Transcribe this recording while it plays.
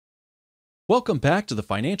Welcome back to the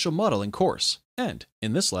financial modeling course, and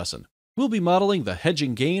in this lesson, we'll be modeling the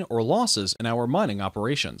hedging gain or losses in our mining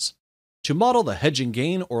operations. To model the hedging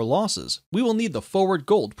gain or losses, we will need the forward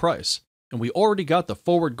gold price, and we already got the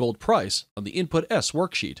forward gold price on the Input S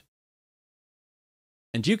worksheet.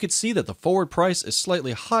 And you can see that the forward price is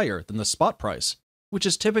slightly higher than the spot price, which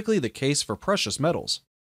is typically the case for precious metals.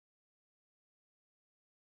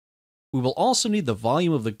 We will also need the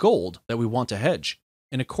volume of the gold that we want to hedge,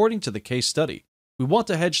 and according to the case study, we want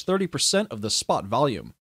to hedge 30% of the spot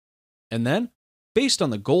volume. And then, based on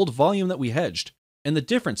the gold volume that we hedged, and the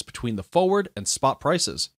difference between the forward and spot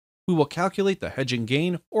prices, we will calculate the hedging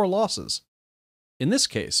gain or losses. In this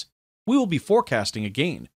case, we will be forecasting a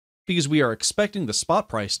gain, because we are expecting the spot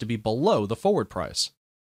price to be below the forward price.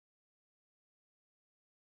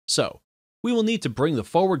 So, we will need to bring the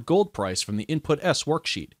forward gold price from the Input S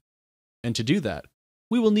worksheet. And to do that,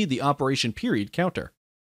 we will need the operation period counter.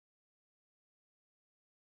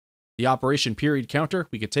 The operation period counter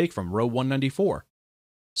we could take from row 194.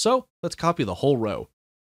 So, let's copy the whole row.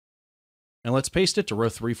 And let's paste it to row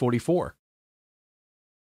 344.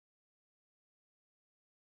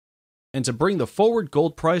 And to bring the forward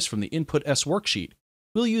gold price from the Input S worksheet,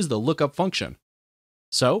 we'll use the lookup function.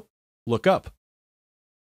 So, lookup.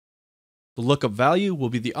 The lookup value will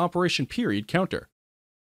be the operation period counter.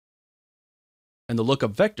 And the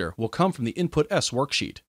lookup vector will come from the Input S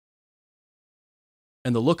worksheet.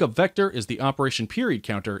 And the lookup vector is the operation period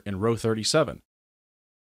counter in row 37.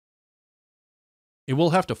 It will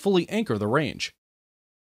have to fully anchor the range.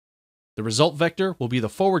 The result vector will be the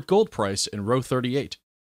forward gold price in row 38.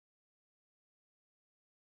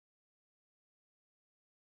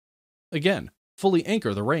 Again, fully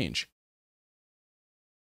anchor the range.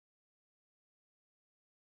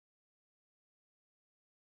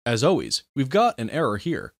 As always, we've got an error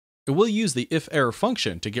here, and we'll use the if-error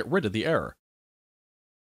function to get rid of the error.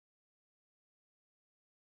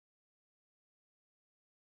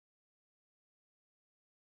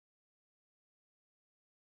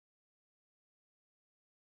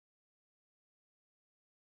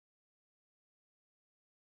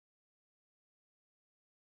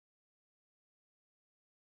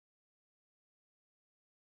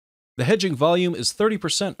 The hedging volume is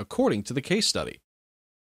 30% according to the case study.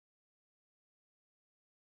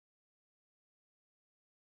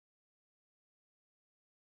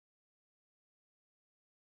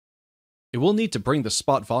 It will need to bring the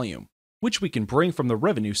spot volume, which we can bring from the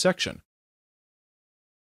revenue section.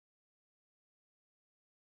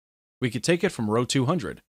 We could take it from row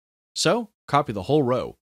 200. So, copy the whole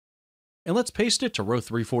row. And let's paste it to row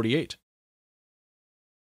 348.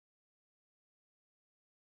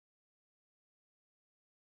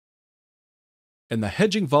 And the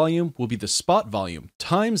hedging volume will be the spot volume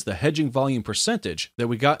times the hedging volume percentage that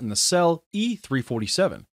we got in the cell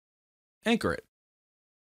E347. Anchor it.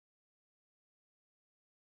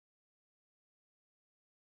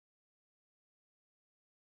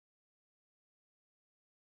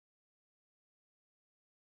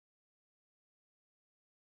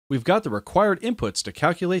 We've got the required inputs to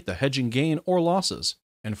calculate the hedging gain or losses.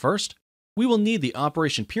 And first, we will need the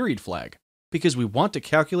operation period flag, because we want to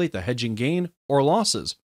calculate the hedging gain or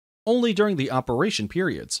losses only during the operation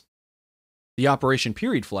periods. The operation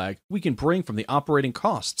period flag we can bring from the operating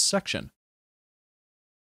costs section.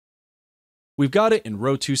 We've got it in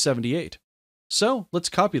row 278, so let's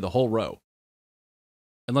copy the whole row.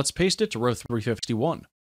 And let's paste it to row 351.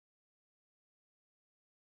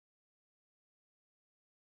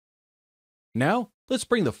 Now, let's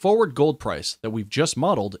bring the forward gold price that we've just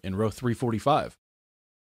modeled in row 345.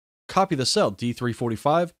 Copy the cell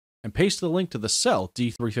D345 and paste the link to the cell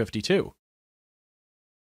D352.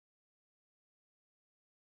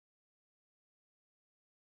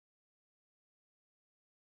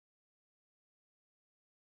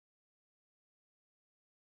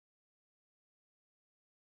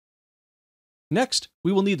 Next,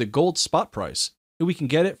 we will need the gold spot price, and we can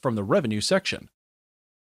get it from the revenue section.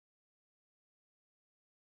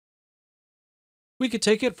 We could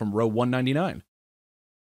take it from row 199.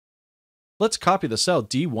 Let's copy the cell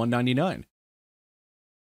D199.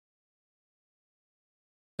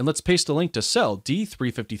 And let's paste a link to cell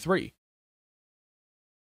D353.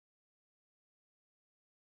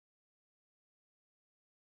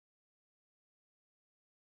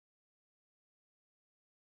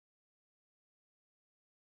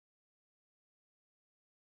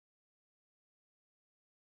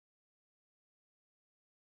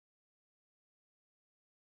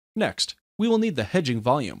 Next, we will need the hedging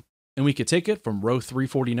volume, and we could take it from row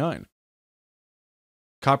 349.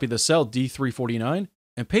 Copy the cell D349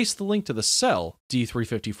 and paste the link to the cell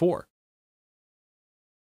D354.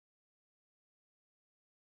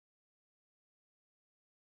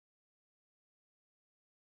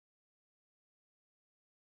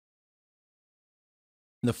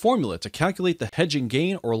 And the formula to calculate the hedging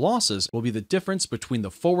gain or losses will be the difference between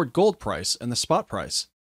the forward gold price and the spot price,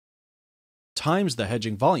 times the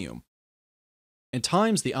hedging volume, and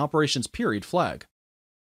times the operations period flag.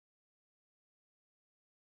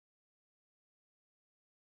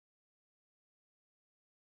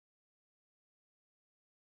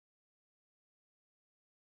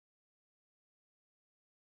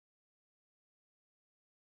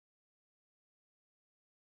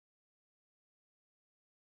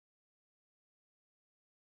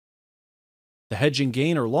 The hedging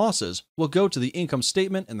gain or losses will go to the income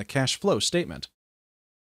statement and the cash flow statement.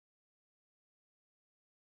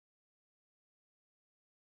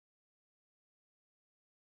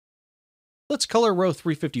 Let's color row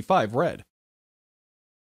 355 red.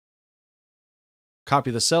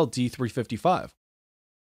 Copy the cell D355.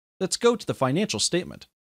 Let's go to the financial statement,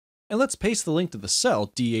 and let's paste the link to the cell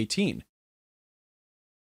D18.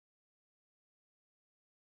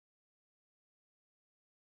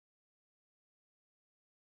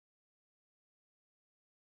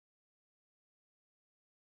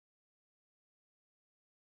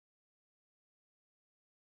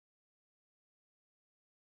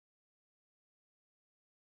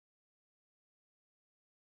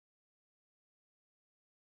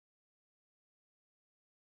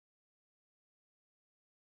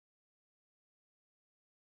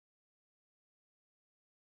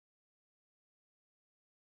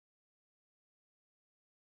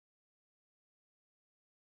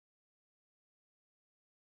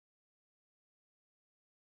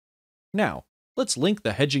 Now, let's link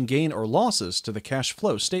the hedging gain or losses to the cash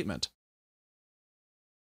flow statement.